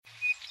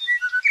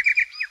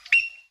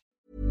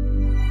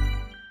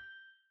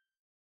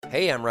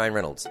Hey, I'm Ryan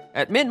Reynolds.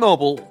 At Mint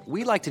Mobile,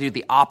 we like to do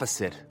the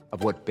opposite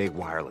of what Big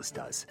Wireless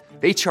does.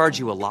 They charge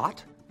you a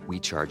lot, we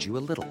charge you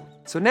a little.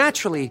 So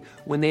naturally,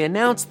 when they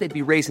announced they'd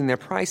be raising their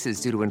prices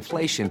due to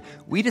inflation,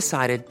 we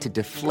decided to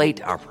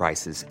deflate our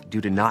prices due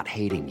to not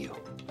hating you.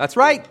 That's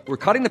right. We're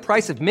cutting the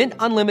price of Mint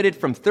Unlimited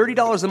from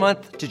 $30 a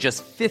month to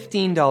just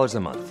 $15 a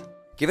month.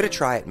 Give it a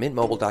try at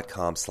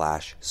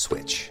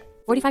mintmobile.com/switch.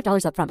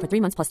 $45 up front for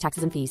 3 months plus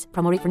taxes and fees.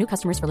 Promo rate for new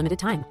customers for limited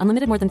time.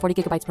 Unlimited more than 40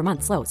 gigabytes per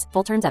month. Slows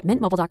full terms at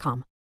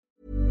mintmobile.com.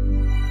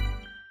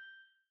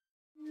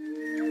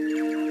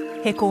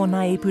 He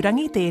kōna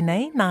ipurangi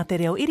tēnei nā te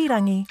reo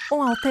irirangi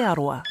o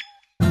Aotearoa.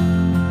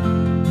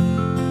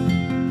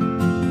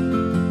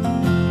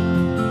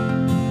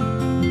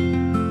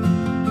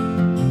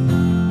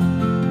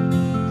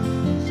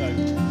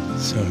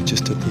 So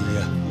just at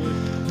the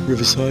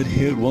riverside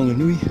here at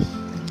Whanganui,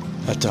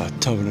 at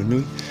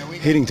Tawananui,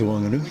 heading to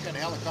Whanganui. We got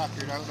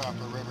helicoptered out off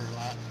the river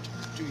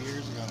 2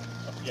 years ago.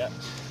 Yeah.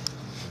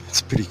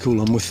 It's pretty cool.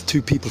 I'm with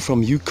two people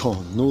from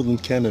Yukon, northern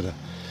Canada.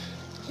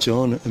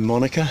 John and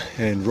Monica,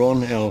 and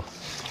Ron, our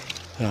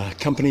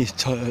company,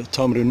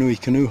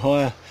 Tawananui Canoe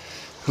Hire,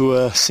 who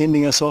are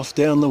sending us off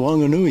down the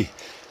Whanganui.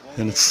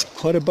 And it's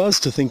quite a buzz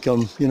to think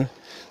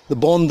the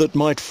bond that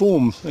might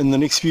form in the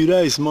next few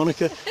days.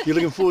 Monica, you're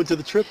looking forward to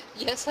the trip?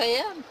 Yes, I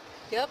am.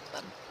 Yep.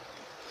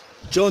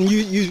 John,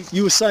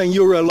 you were saying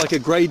you're like a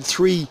grade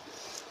 3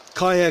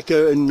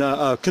 kayaker and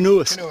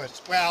canoeist.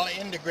 Canoeist. Well,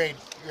 into grade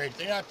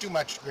 3, not too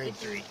much grade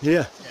 3.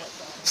 Yeah.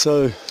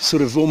 So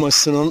sort of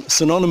almost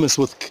synonymous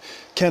with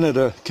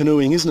Canada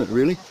canoeing, isn't it,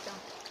 really?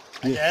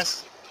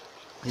 Yes.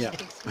 Yeah.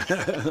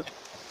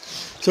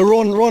 So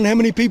Ron, how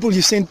many people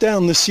you sent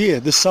down this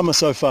summer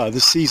so far,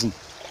 this season?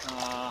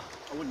 I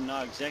wouldn't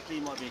know exactly.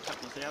 It might be a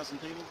couple of thousand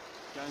people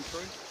going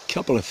through.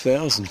 Couple of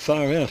thousand,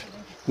 far out.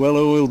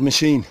 Well-oiled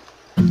machine.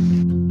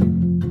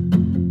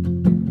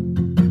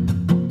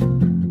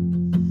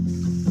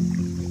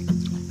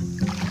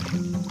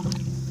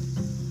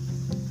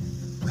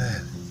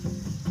 Man,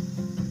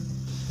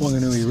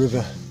 Whanganui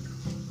River,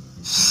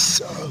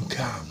 so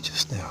calm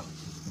just now.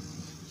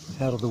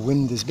 Out of the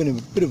wind, there's been a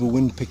bit of a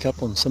wind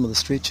pick-up on some of the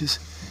stretches,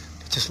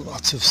 but just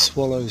lots of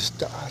swallows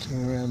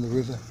darting around the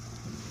river.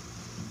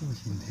 We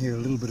can hear a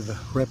little bit of a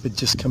rapid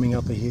just coming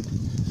up ahead.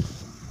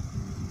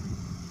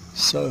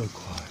 So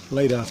quiet,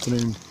 late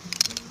afternoon,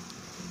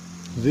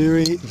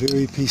 very,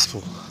 very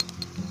peaceful.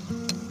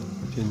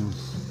 Been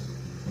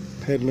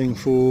paddling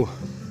for,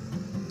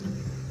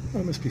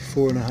 it must be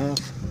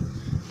 4.5,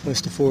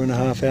 close to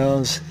 4.5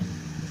 hours.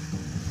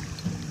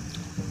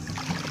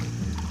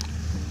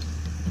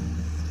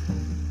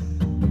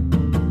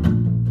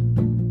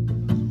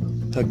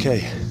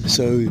 Okay,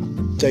 so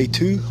day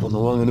 2 on the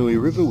Whanganui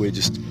River. We're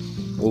just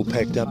all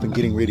packed up and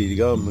getting ready to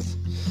go. I'm with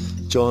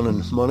John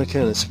and Monica,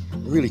 and it's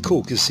really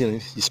cool because you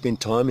spend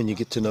time and you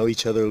get to know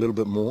each other a little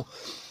bit more.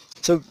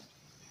 So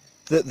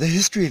the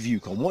history of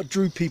Yukon, what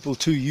drew people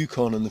to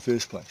Yukon in the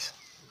first place?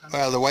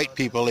 Well, the white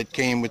people, it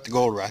came with the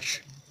gold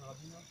rush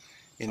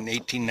in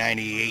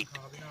 1898,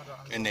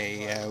 and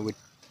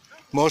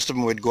most of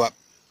them would go up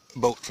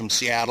boat from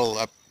Seattle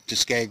up to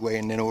Skagway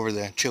and then over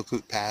the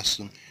Chilkoot Pass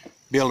and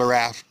build a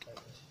raft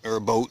or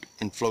a boat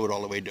and float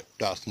all the way to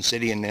Dawson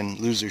City and then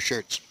lose their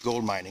shirts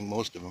gold mining,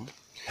 most of them.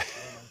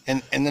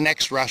 And the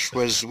next rush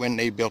was when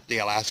they built the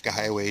Alaska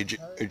Highway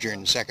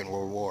during the Second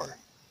World War.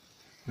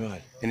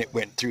 Right. And it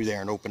went through there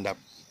and opened up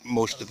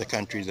most of the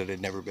countries that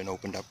had never been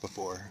opened up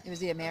before. It was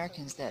the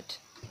Americans that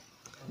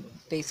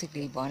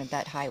basically wanted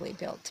that highway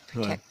built to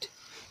protect. Right.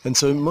 And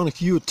so,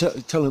 Monica, you were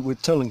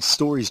telling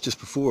stories just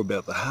before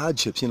about the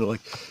hardships,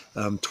 like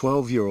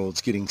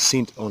 12-year-olds getting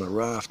sent on a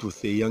raft with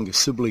their younger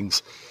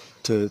siblings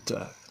to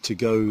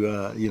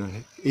go,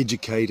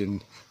 educate,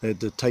 and they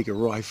had to take a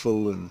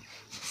rifle and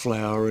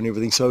flour and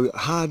everything. So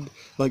hard,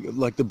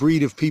 like the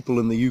breed of people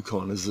in the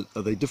Yukon,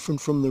 are they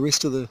different from the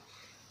rest of the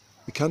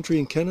country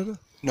in Canada?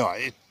 No,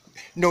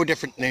 no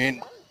different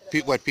than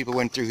what people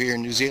went through here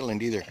in New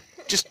Zealand either.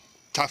 Just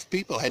tough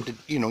people. Had to,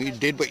 you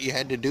did what you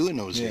had to do in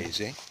those days,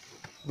 eh?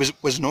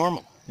 Was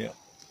normal. Yeah.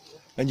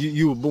 And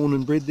you were born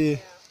and bred there?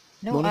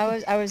 No,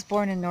 Monica? I was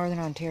born in Northern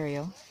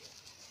Ontario,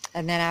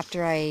 and then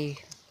after I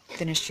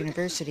finished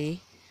university,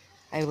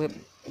 I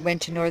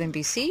went to Northern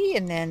BC,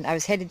 and then I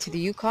was headed to the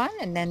Yukon,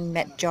 and then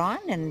met John,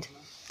 and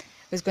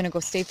was going to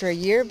go stay for a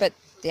year, but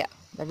yeah,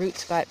 the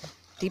roots got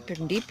deeper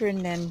and deeper,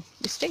 and then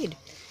we stayed.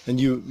 And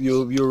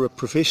your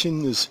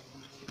profession is?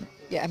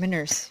 Yeah, I'm a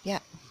nurse. Yeah.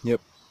 Yep.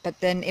 But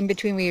then in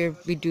between we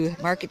do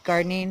market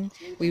gardening.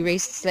 We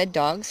raced sled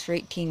dogs for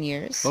 18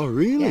 years. Oh,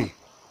 really? Yeah.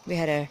 We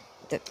had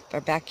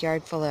our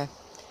backyard full of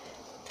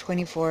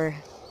 24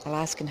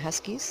 Alaskan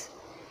Huskies.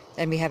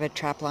 And we have a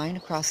trap line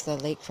across the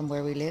lake from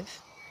where we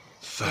live.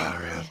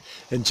 Far out.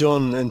 And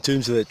John, in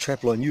terms of that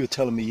trap line, you were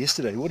telling me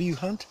yesterday, what do you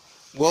hunt?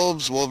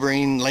 Wolves,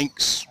 wolverine,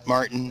 lynx,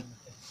 marten.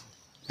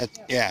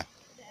 Yeah,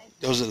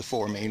 those are the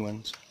 4 main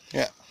ones.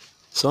 Yeah.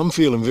 So I'm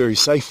feeling very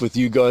safe with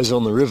you guys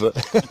on the river.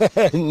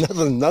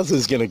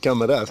 Nothing's going to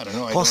come at us. I don't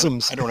know.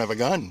 Possums. I don't have a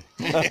gun.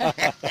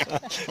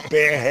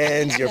 Bare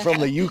hands. You're from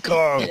the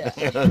Yukon.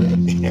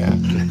 Yeah.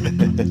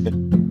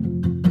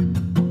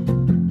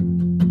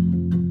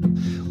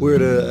 We're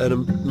at an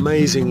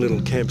amazing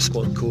little camp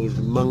spot called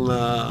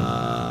Mangapapa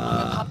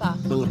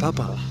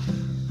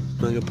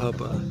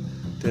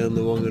down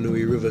the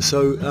Whanganui River.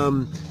 So,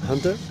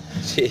 Hunter?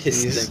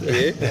 Cheers, Yes. thank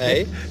you.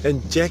 Hey.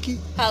 And Jackie?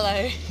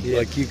 Hello.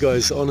 Like you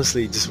guys,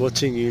 honestly, just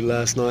watching you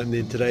last night and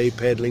then today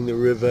paddling the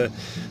river,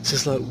 it's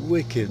just like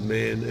wicked,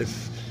 man.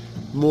 If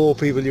more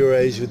people your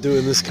age were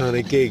doing this kind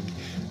of gig,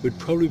 we'd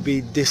probably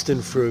be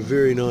destined for a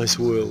very nice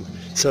world.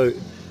 So,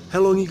 how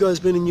long you guys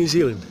been in New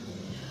Zealand?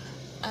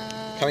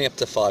 Coming up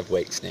to 5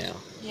 weeks now.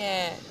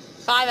 Yeah,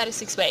 5 out of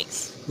 6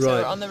 weeks. So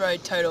Right. we're on the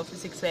road total for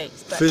 6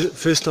 weeks. But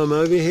First time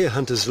over here,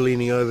 Hunter's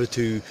leaning over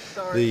to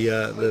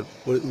the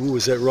what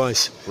was that,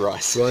 rice?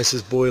 Rice. Rice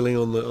is boiling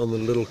on the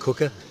little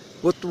cooker.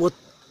 What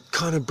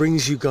kind of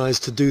brings you guys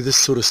to do this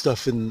sort of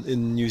stuff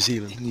in New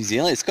Zealand? New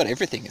Zealand, it's got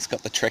everything. It's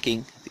got the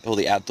trekking, all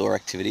the outdoor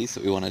activities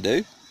that we want to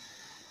do.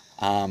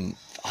 For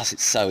us,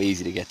 it's so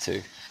easy to get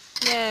to.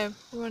 yeah,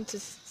 we wanted to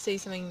see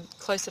something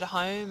closer to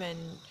home and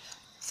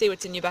see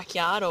what's in your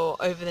backyard or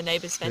over the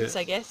neighbour's fence,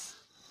 I guess.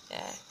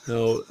 Yeah.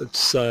 Now,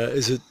 it's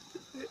is it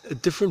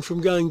different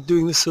from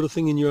doing this sort of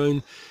thing in your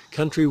own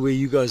country where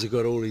you guys have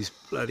got all these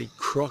bloody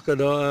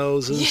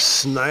crocodiles and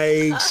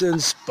snakes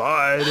and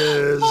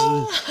spiders?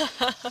 And...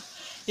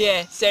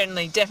 Yeah,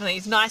 certainly, definitely.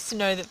 It's nice to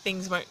know that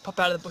things won't pop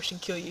out of the bush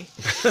and kill you.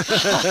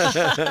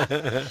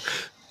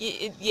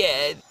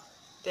 Yeah,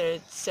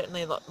 there's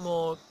certainly a lot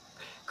more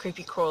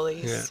creepy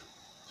crawlies. Yeah.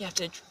 You have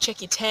to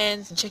check your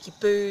tents and check your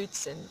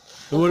boots and...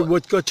 And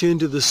what got you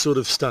into this sort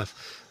of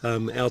stuff?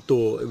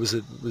 Outdoor, was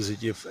it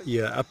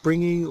your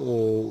upbringing,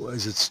 or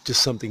is it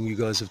just something you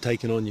guys have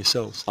taken on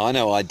yourselves? I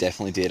know I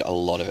definitely did a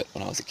lot of it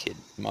when I was a kid.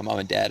 My mum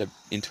and dad are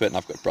into it, and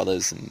I've got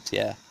brothers, and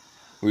yeah,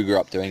 we grew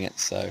up doing it,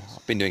 so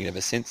I've been doing it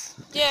ever since.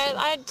 Yeah,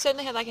 I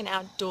certainly had like an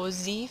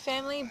outdoorsy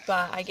family,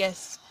 but I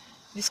guess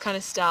this kind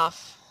of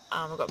stuff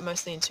I got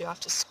mostly into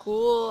after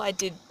school. I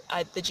did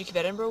the Duke of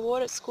Edinburgh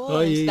Award at school,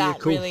 Oh, and yeah, that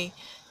cool. really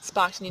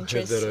sparked an I have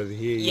interest. that over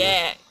here.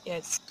 Yeah,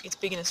 it's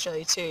big in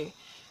Australia too.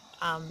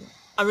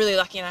 I'm really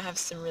lucky, and I have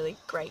some really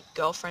great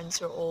girlfriends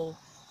who are all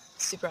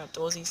super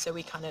outdoorsy, so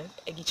we kind of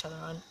egg each other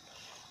on.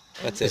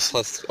 That's it.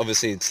 Plus,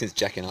 obviously, since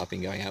Jack and I have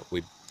been going out,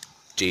 we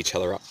G each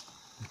other up,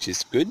 which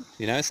is good.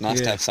 You know, it's nice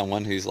to Yeah. have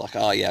someone who's like,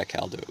 oh yeah, okay,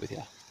 I'll do it with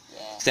you.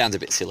 Sounds a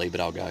bit silly, but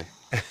I'll go.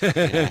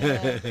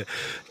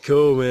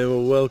 Cool, man.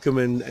 Well, welcome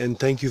and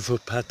thank you for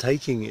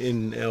partaking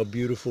in our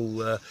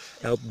beautiful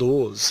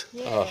outdoors.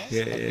 Oh,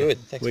 Yeah, good.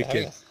 Thanks for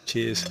having us.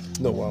 Cheers.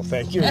 No, well,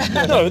 thank you.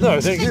 no,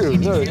 thank you.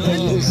 No,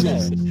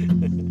 yes.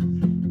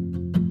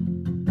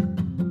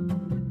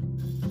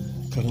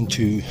 Got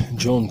into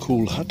John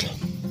Cool Hut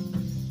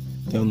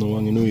down the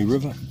Whanganui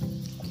River.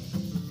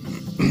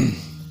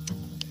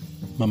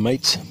 My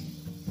mates,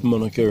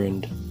 Monica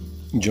and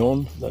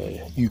John,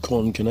 the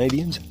Yukon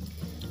Canadians,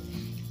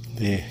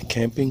 they're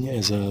camping,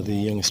 as are the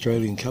young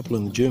Australian couple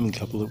and the German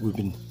couple that we've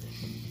been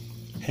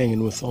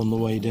hanging with on the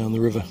way down the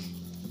river.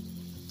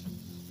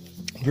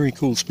 Very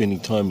cool spending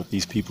time with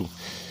these people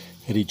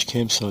at each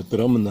campsite, but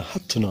I'm in the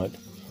hut tonight.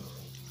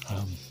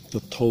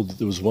 Got told that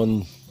there was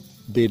one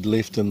bed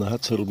left in the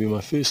hut, so it'll be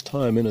my first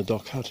time in a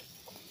dock hut.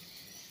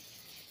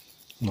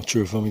 Not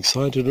sure if I'm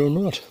excited or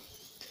not,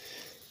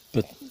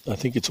 but I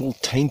think it's all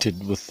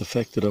tainted with the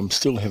fact that I'm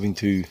still having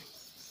to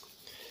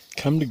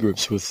come to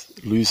grips with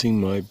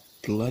losing my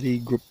bloody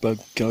grip bug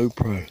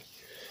GoPro.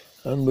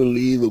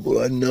 Unbelievable.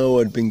 I know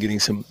I'd been getting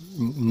some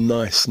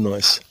nice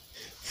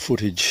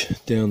footage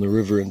down the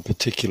river in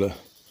particular,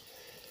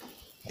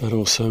 but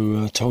also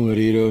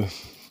Tongariro.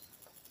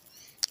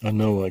 I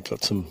know I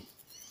got some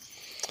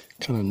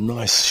kind of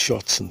nice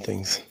shots and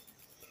things.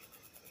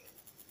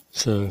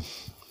 So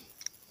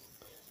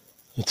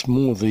it's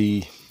more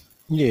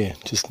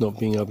just not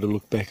being able to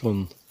look back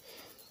on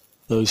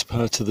those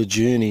parts of the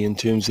journey in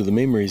terms of the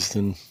memories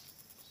than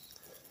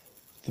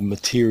the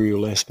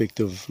material aspect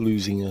of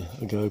losing a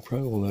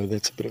GoPro, although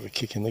that's a bit of a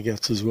kick in the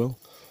guts as well.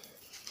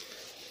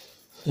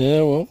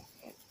 Yeah, well,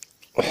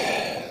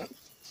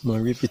 my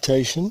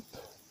reputation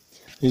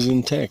is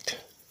intact.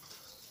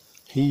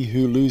 He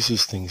who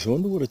loses things. I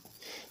wonder what it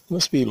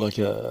must be like.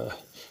 I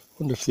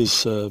wonder if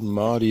there's a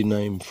Māori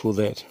name for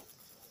that,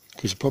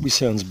 because it probably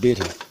sounds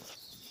better.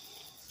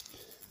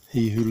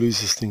 He who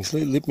loses things.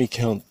 Let me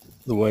count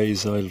the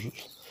ways I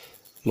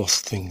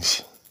lost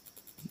things.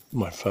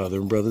 My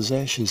father and brother's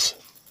ashes,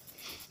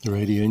 the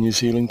Radio New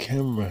Zealand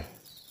camera,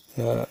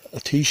 a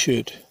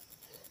t-shirt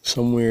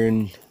somewhere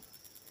in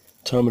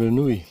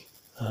Tamaranui.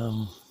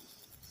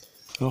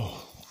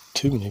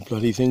 Too many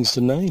bloody things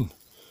to name.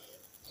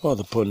 Oh,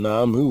 the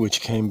Ponamu,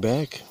 which came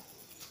back.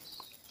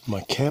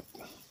 My cap,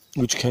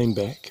 which came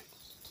back.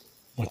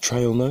 My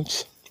trail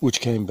notes,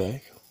 which came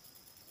back.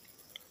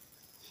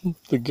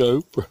 The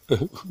GoPro,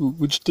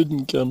 which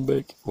didn't come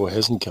back. Or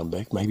hasn't come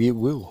back. Maybe it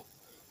will.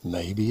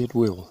 Maybe it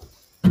will.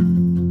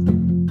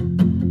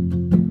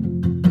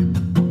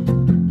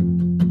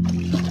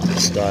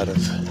 Start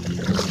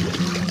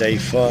of day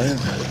 5,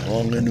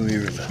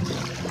 Whanganui River.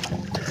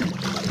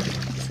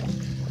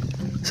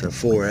 So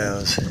 4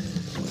 hours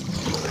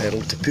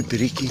paddle to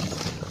Pipiriki,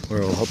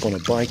 where I'll hop on a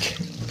bike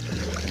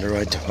and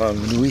ride to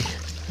Whanganui.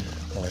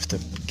 I'll have to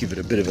give it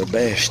a bit of a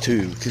bash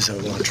too, because I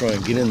want to try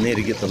and get in there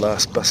to get the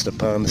last bus to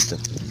Palmerston.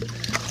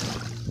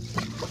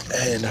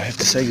 And I have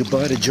to say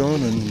goodbye to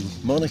John and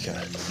Monica,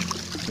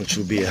 which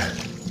will be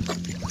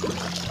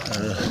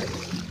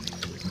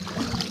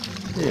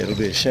it'll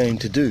be a shame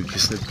to do,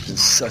 because there's been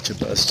such a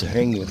buzz to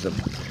hang with them.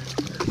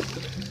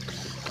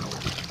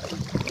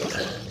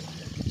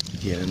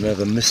 Yet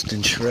another mist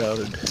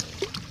enshrouded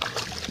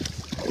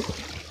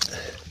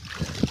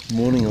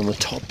morning on the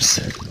tops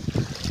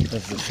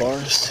of the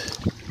forest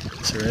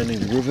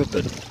surrounding the river,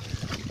 but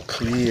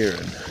clear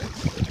and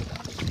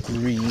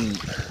green,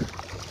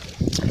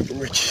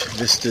 rich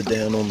vista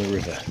down on the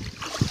river.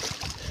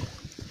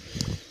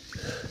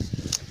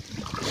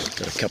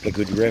 Got a couple of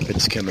good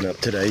rapids coming up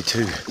today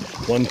too.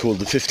 One called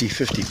the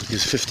 50-50,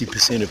 because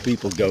 50% of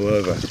people go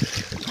over,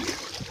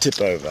 tip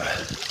over.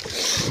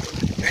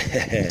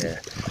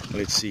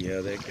 Let's see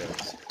how that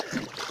goes.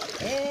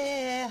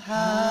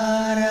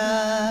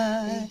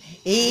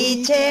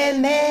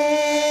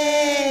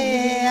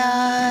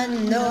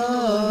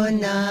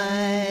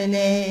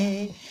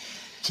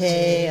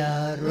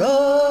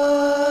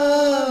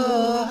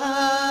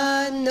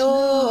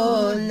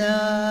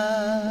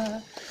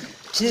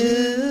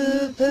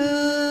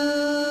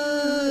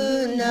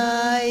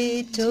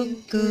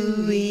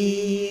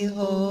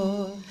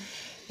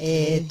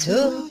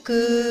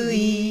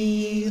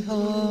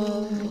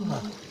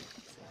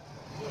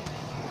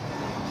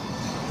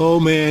 Oh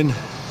man,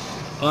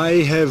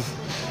 I have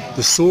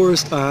the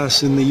sorest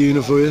arse in the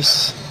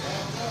universe,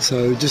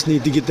 so just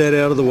need to get that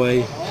out of the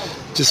way.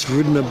 Just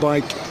ridden a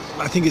bike,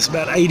 I think it's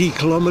about 80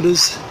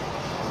 kilometres,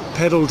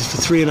 paddled for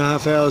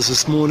 3.5 hours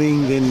this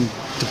morning, then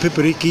to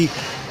Pipiriki,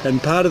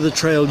 and part of the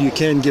trail you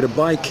can get a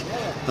bike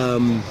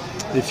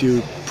if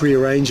you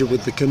pre-arrange it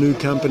with the canoe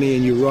company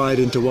and you ride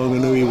into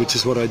Whanganui, which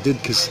is what I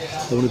did because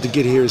I wanted to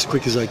get here as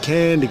quick as I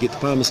can to get to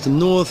Palmerston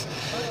North.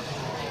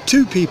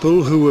 2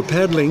 people who were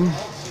paddling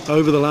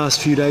over the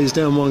last few days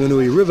down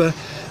Whanganui River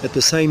at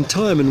the same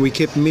time, and we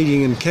kept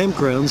meeting in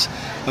campgrounds,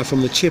 are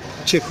from the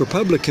Czech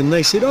Republic, and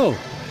they said, "Oh,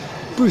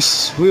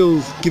 Bruce,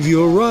 we'll give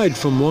you a ride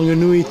from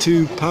Whanganui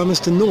to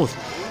Palmerston North."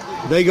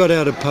 They got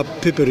out of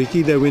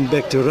Pipiriki, they went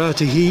back to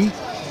Ratahi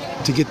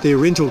to get their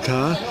rental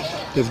car.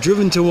 They've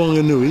driven to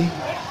Whanganui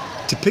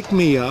to pick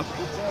me up,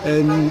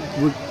 and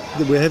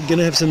we're going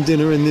to have some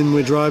dinner, and then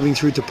we're driving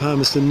through to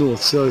Palmerston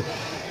North. So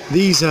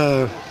these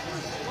are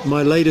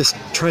my latest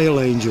trail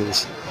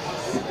angels,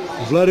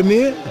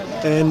 Vladimir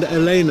and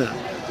Elena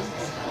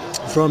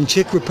from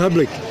Czech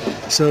Republic.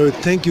 So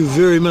thank you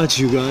very much,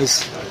 you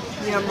guys.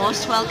 You're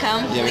most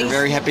welcome. Yeah, we're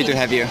very happy to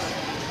have you.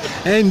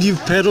 And you've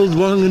paddled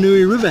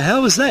Whanganui River.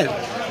 How was that?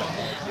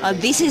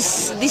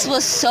 This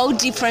was so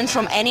different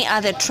from any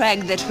other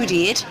trek that we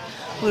did.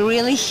 We're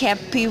really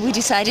happy we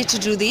decided to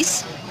do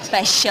this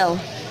special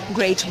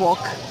great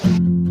walk.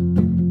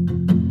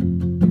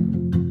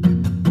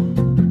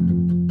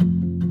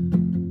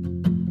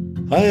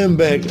 I am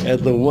back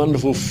at the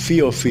wonderful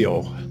Fio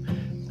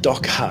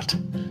dock hut,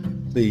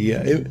 the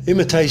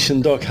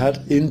imitation dock hut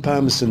in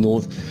Palmerston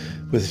North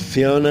with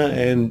Fiona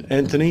and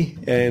Anthony,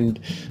 and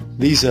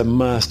these are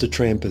master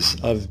trampers.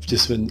 I've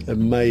just been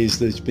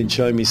amazed. They've been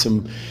showing me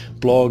some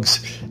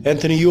blogs.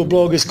 Anthony, your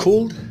blog is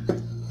called?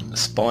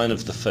 Spine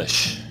of the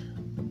Fish.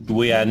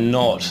 We are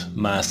not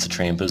master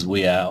trampers.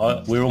 We're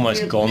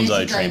almost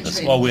gonzo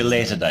trampers. Well, we're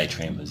latter day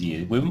trampers.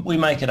 Yeah, we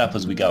make it up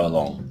as we go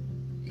along.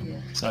 Yeah.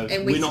 So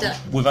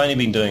we've only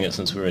been doing it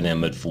since we were in our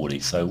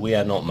mid-40s. So we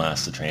are not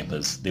master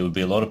trampers. There would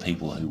be a lot of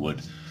people who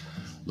would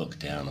look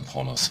down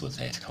upon us with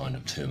that kind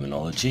of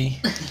terminology.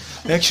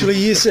 Actually,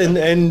 yes,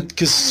 and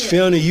because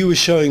Fiona, you were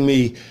showing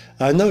me.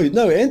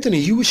 No, Anthony,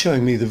 you were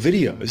showing me the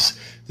videos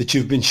that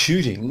you've been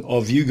shooting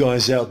of you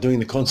guys out doing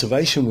the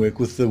conservation work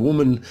with the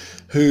woman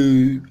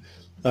who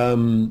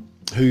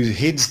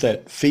heads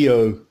that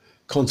Fio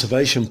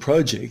conservation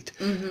project,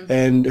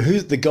 and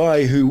who's the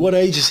guy who? What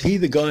age is he?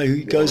 The guy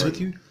who goes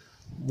with you,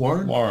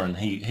 Warren. Warren,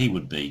 he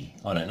would be.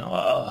 I don't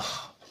know.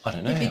 I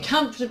don't know. He'd be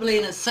comfortably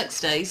in his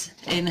 60s,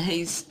 and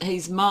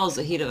he's miles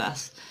ahead of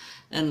us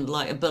in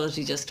like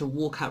ability just to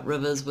walk up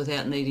rivers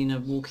without needing a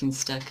walking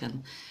stick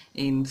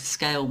and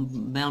scale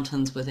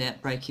mountains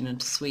without breaking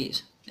into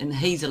sweat. And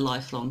he's a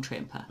lifelong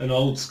tramper. An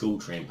old school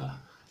tramper.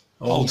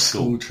 Old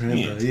school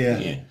tramper,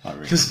 yeah.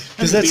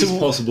 Because that's the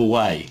possible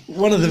way.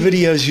 One of the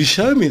videos you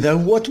showed me, though,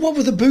 what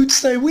were the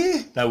boots they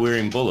wear? They're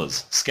wearing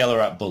bullers,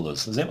 Scalar-up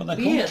bullers. Is that what they're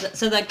called? Yeah,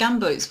 so they're gum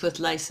boots with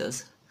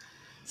laces.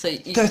 So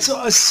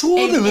I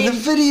saw them in the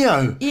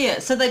video. Yeah,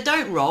 so they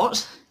don't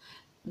rot.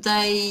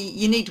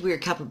 You need to wear a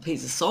couple of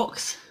pairs of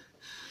socks,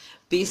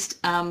 best.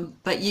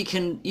 But you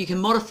can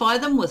modify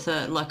them with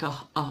a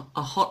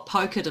hot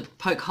poker to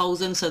poke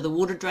holes in so the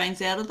water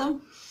drains out of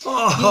them.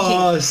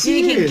 Oh,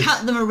 you can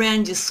cut them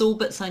around your sore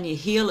bits on your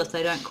heel if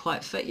they don't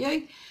quite fit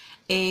you,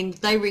 And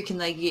they reckon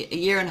they get a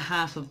year and a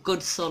half of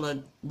good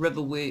solid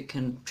river work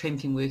and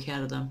tramping work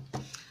out of them.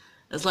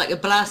 It's like a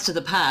blast to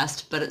the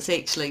past, but it's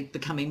actually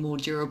becoming more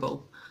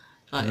durable.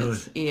 Like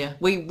Really?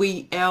 we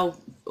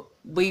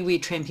wear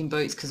tramping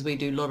boots because we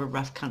do a lot of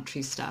rough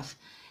country stuff,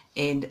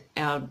 and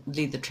our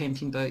leather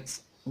tramping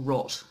boots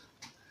rot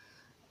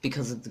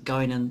because of the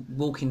going and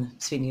walking,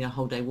 spending a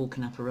whole day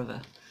walking up a river.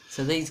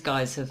 So these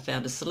guys have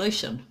found a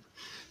solution.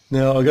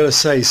 Now, I've got to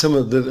say, some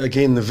of the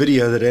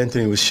video that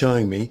Anthony was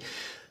showing me,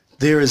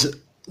 there is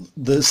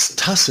this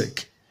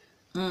tussock.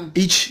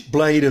 Each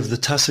blade of the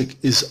tussock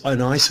is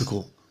an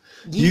icicle.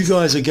 Yes. You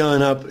guys are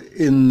going up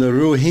in the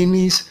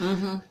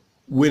Ruahenis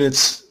when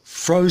it's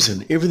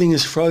frozen. Everything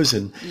is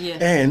frozen. Yeah.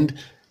 And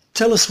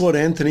tell us what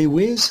Anthony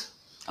wears.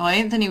 Oh,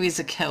 Anthony wears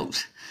a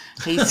kilt.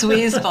 He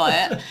swears by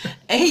it.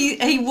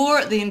 He wore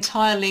it the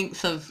entire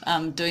length of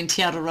doing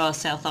Te Aroha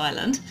South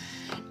Island,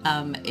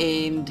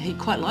 and he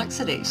quite likes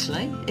it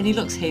actually. And he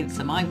looks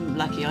handsome. I'm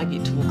lucky I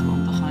get to walk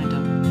along behind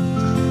him.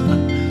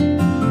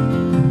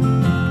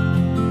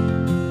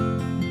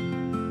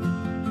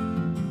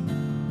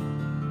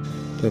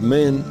 But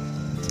man,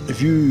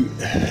 if you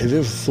have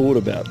ever thought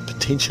about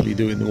potentially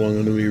doing the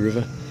Whanganui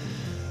River,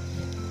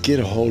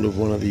 get a hold of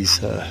one of these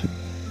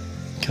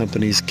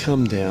companies,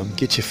 come down,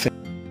 get your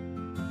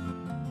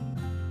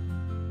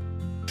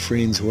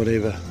friends,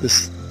 whatever.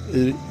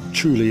 It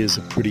truly is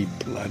a pretty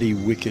bloody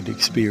wicked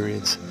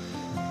experience.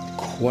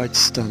 Quite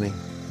stunning.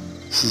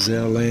 This is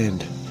our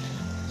land.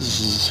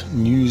 This is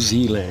New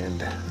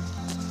Zealand.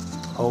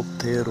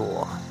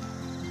 Aotearoa.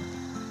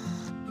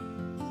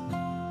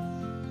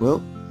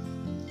 Well,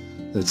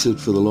 that's it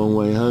for the long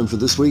way home for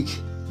this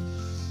week.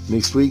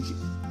 Next week,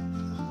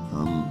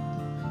 I'm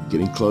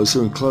getting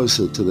closer and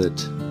closer to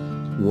that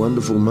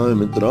wonderful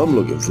moment that I'm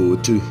looking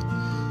forward to,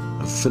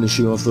 of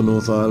finishing off the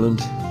North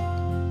Island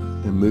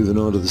and moving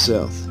on to the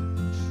south.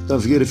 Don't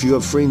forget, if you've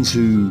got friends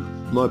who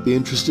might be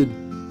interested,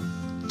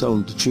 tell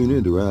them to tune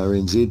in to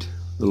RNZ,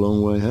 The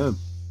Long Way Home.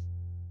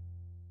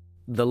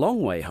 The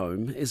Long Way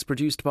Home is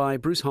produced by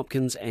Bruce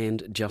Hopkins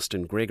and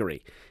Justin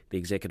Gregory. The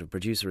executive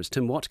producer is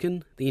Tim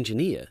Watkin. The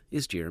engineer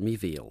is Jeremy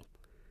Veal.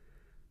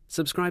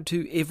 Subscribe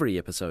to every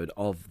episode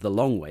of The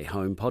Long Way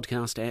Home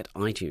podcast at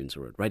iTunes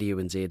or at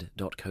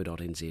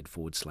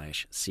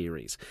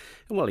radionz.co.nz/series.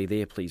 And while you're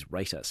there, please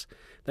rate us.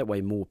 That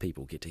way more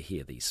people get to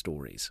hear these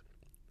stories.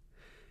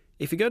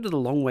 If you go to the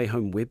Long Way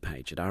Home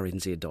webpage at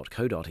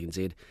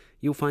rnz.co.nz,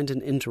 you'll find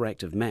an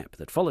interactive map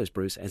that follows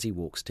Bruce as he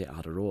walks to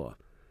Aotearoa.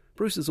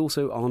 Bruce is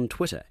also on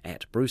Twitter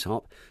at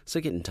BruceHop, so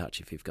get in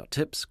touch if you've got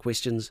tips,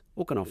 questions,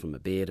 or can offer him a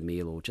bed, a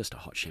meal, or just a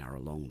hot shower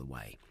along the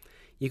way.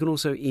 You can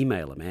also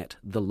email him at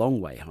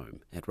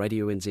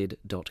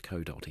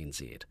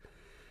thelongwayhome@radionz.co.nz.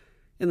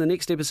 In the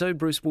next episode,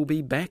 Bruce will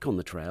be back on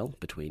the trail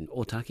between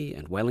Otaki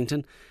and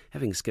Wellington,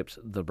 having skipped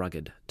the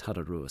rugged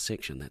Tararua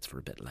section. That's for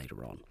a bit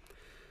later on.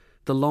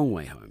 The Long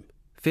Way Home.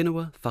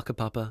 Whenua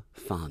whakapapa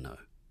whānau.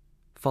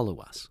 Follow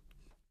us.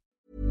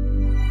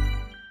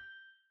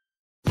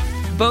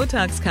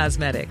 Botox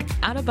Cosmetic,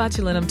 out of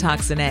botulinum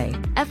toxin A,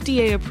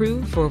 FDA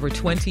approved for over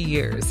 20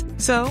 years.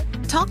 So,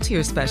 talk to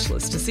your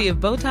specialist to see if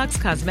Botox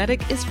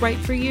Cosmetic is right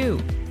for you.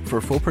 For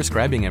full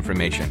prescribing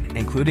information,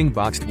 including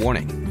boxed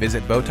warning,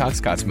 visit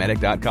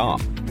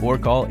BotoxCosmetic.com or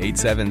call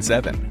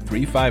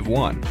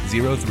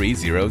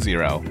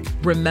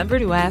 877-351-0300. Remember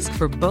to ask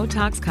for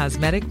Botox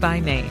Cosmetic by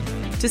name.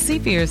 To see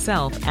for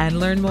yourself and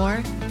learn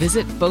more,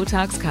 visit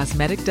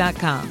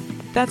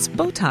BotoxCosmetic.com. That's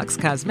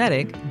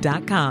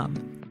BotoxCosmetic.com.